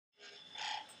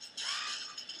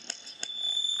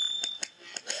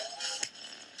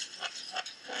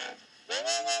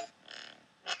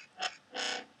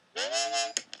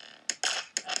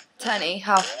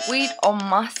Anyhow, weed on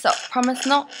my sock, promise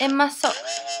not in my sock.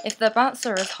 If the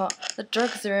bouncer is hot, the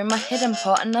drugs are in my hidden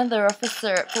pot. Another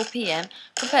officer at 4 PM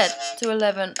compared to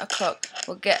 11 o'clock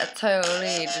will get a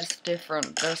totally just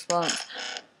different response.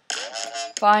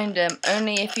 Find him,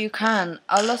 only if you can.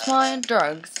 I lost my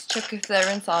drugs, check if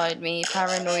they're inside me.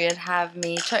 Paranoid have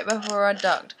me, check before I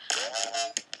ducked.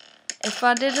 If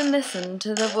I didn't listen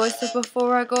to the voice of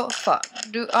before I got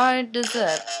fucked, do I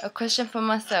deserve a question for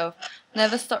myself?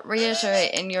 Never stop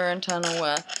reiterating your internal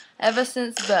worth. Ever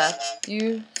since birth,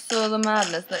 you saw the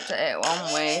madness, looked at it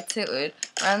one way, tilted,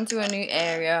 ran to a new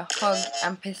area, hugged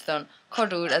and pissed on,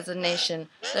 coddled as a nation.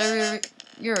 The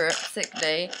Europe sick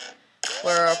day,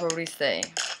 where I'll probably stay.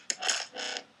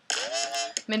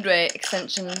 Midway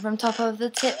extension from top of the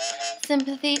tip.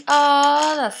 Sympathy,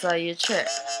 that's how you trip.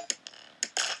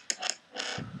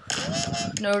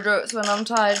 No jokes when I'm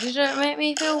tired, you don't make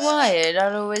me feel wired.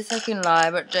 I'd always fucking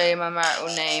lie, but Jay, my marital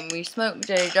name. We smoke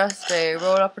Jay, just Jay,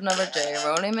 roll up another Jay,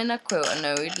 roll him in a quilt, I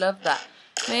know he'd love that.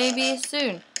 Maybe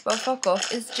soon, but fuck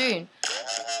off, it's June.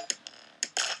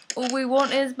 All we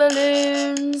want is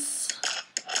balloons.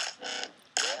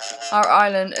 Our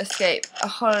island escape, a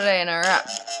holiday in a wrap,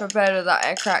 prepared with that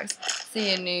it cracks.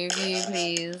 See a new view,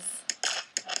 please.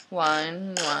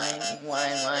 Wine, wine,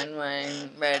 wine, wine,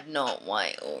 wine, red, not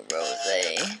white or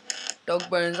rosé. Dog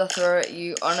bones I throw at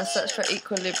you on a search for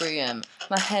equilibrium.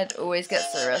 My head always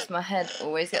gets so rest, my head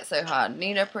always gets so hard.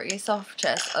 Need a pretty soft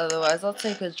chest, otherwise I'll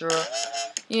take a draw.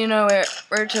 You know it,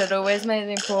 Richard always made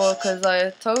me poor, cause I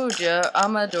told you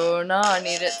I'm a door, now I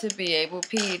need it to be able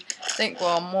peed. Think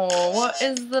one more, what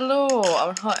is the law?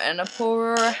 I'm hot in a paw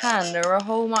or a hand or a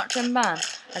whole marching band.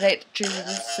 I'd hate to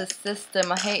choose the system,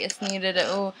 I hate it's needed it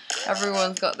all.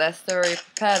 Everyone's got their story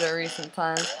prepared in recent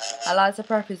times. I lied to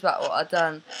preppies about what I'd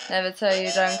done. Never tell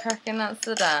you done cracking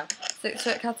Amsterdam.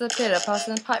 6-foot caterpillar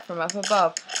passing a pipe from up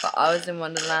above, but I was in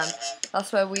Wonderland.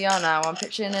 That's where we are now, I'm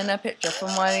pitching in a picture for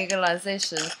my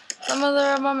legalization. Some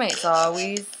other of my mates are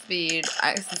weed, speed,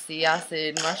 ecstasy,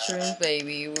 acid, mushrooms,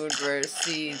 baby, woodrose,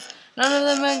 seeds. None of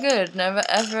them are good, never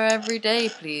ever every day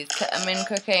please. Ketamine,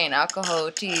 cocaine,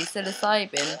 alcohol, tea,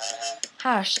 psilocybin,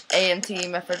 hash, A&T,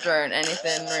 methadone,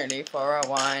 anything really for a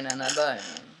wine and a bone.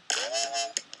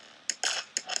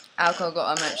 Alcohol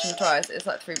got I mentioned twice, it's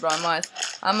like 3 blind mice.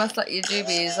 I must let you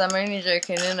doobies, I'm only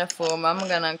joking in a form. I'm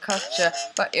gonna cut you,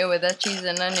 but you with a cheese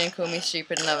and onion, call me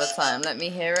stupid another time. Let me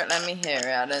hear it, let me hear it.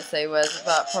 I don't say words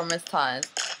about promised ties.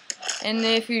 In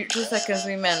near future seconds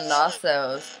we mend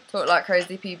ourselves. Talk like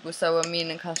crazy people, so a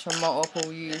meaning comes from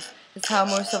multiple use. It's how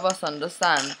most of us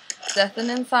understand. Death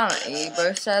and insanity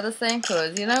both share the same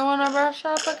cause. You don't wanna brush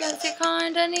up against your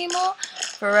kind anymore?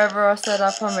 Forever I said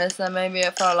I promise, and maybe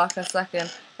it felt like a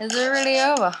second. Is it really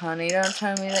over, honey? Don't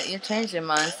tell me that you changed your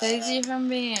mind. Saves you from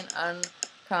being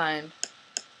unkind.